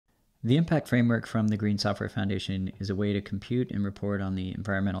The impact framework from the Green Software Foundation is a way to compute and report on the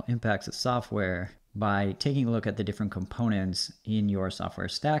environmental impacts of software by taking a look at the different components in your software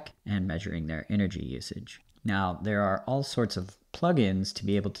stack and measuring their energy usage. Now, there are all sorts of plugins to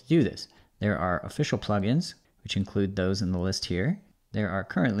be able to do this. There are official plugins, which include those in the list here. There are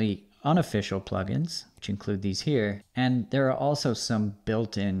currently unofficial plugins, which include these here. And there are also some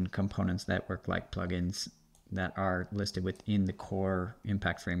built-in components that work like plugins that are listed within the core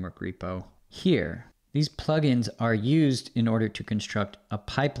impact framework repo here. These plugins are used in order to construct a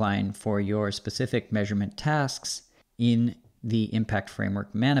pipeline for your specific measurement tasks in the impact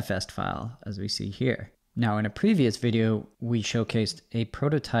framework manifest file, as we see here. Now, in a previous video, we showcased a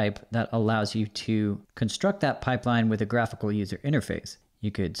prototype that allows you to construct that pipeline with a graphical user interface.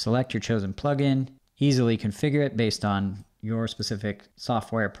 You could select your chosen plugin, easily configure it based on your specific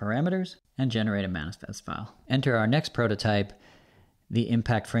software parameters, and generate a manifest file. Enter our next prototype, the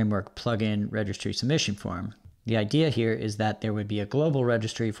Impact Framework plugin registry submission form. The idea here is that there would be a global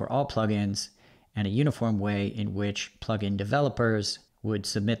registry for all plugins and a uniform way in which plugin developers would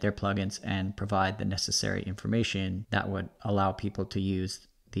submit their plugins and provide the necessary information that would allow people to use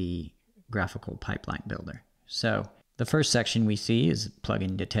the graphical pipeline builder. So the first section we see is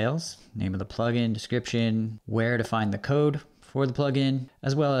plugin details, name of the plugin, description, where to find the code for the plugin,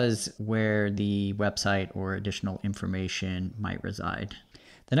 as well as where the website or additional information might reside.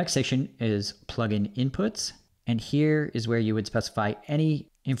 The next section is plugin inputs, and here is where you would specify any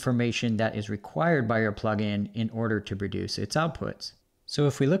information that is required by your plugin in order to produce its outputs. So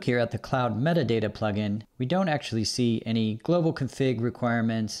if we look here at the cloud metadata plugin, we don't actually see any global config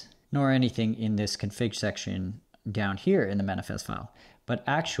requirements, nor anything in this config section down here in the manifest file. But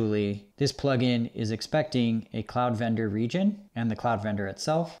actually, this plugin is expecting a cloud vendor region and the cloud vendor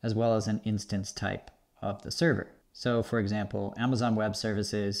itself, as well as an instance type of the server. So for example, Amazon Web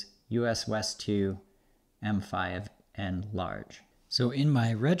Services, US West 2, M5, and large. So in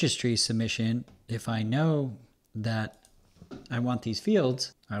my registry submission, if I know that I want these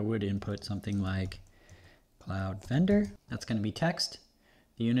fields, I would input something like cloud vendor. That's going to be text.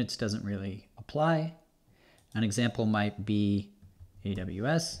 The units doesn't really apply. An example might be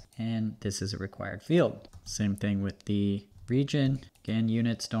AWS, and this is a required field. Same thing with the region. Again,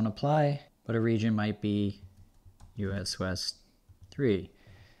 units don't apply, but a region might be US West 3,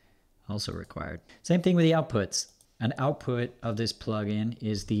 also required. Same thing with the outputs. An output of this plugin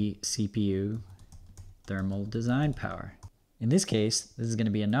is the CPU thermal design power. In this case, this is going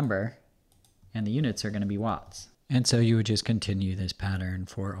to be a number, and the units are going to be watts. And so you would just continue this pattern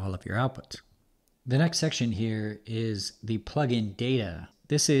for all of your outputs. The next section here is the plugin data.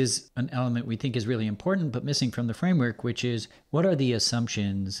 This is an element we think is really important but missing from the framework, which is what are the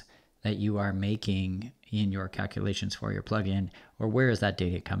assumptions that you are making in your calculations for your plugin, or where is that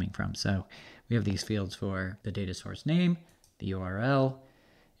data coming from? So we have these fields for the data source name, the URL,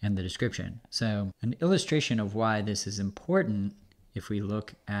 and the description. So an illustration of why this is important, if we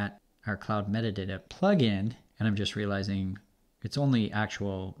look at our cloud metadata plugin, and I'm just realizing its only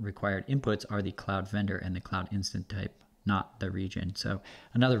actual required inputs are the cloud vendor and the cloud instance type, not the region. So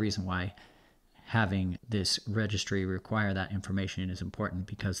another reason why having this registry require that information is important,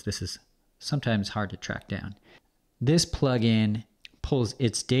 because this is sometimes hard to track down. This plugin pulls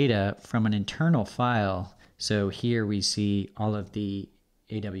its data from an internal file. So here we see all of the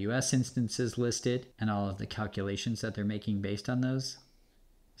AWS instances listed and all of the calculations that they're making based on those.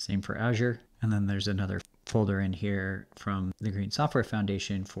 Same for Azure. And then there's another folder in here from the Green Software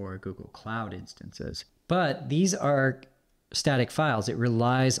Foundation for Google Cloud instances. But these are static files. It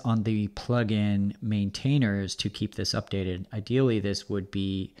relies on the plugin maintainers to keep this updated. Ideally, this would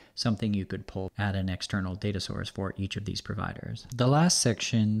be something you could pull at an external data source for each of these providers. The last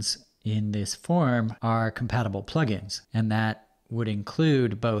sections in this form are compatible plugins, and that would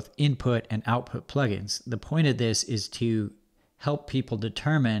include both input and output plugins. The point of this is to help people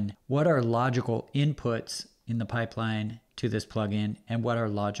determine what are logical inputs in the pipeline to this plugin and what are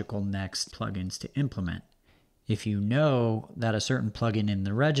logical next plugins to implement. If you know that a certain plugin in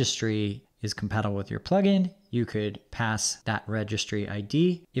the registry is compatible with your plugin, you could pass that registry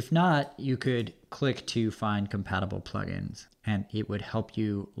ID. If not, you could click to find compatible plugins, and it would help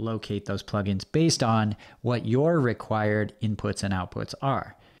you locate those plugins based on what your required inputs and outputs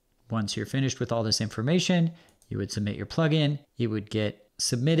are. Once you're finished with all this information, you would submit your plugin. It would get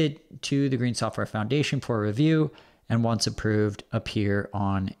submitted to the Green Software Foundation for review, and once approved, appear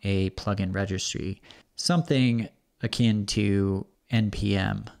on a plugin registry, something akin to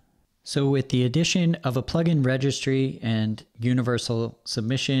NPM. So with the addition of a plugin registry and universal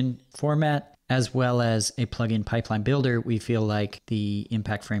submission format, as well as a plugin pipeline builder, we feel like the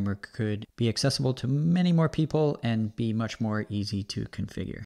Impact framework could be accessible to many more people and be much more easy to configure.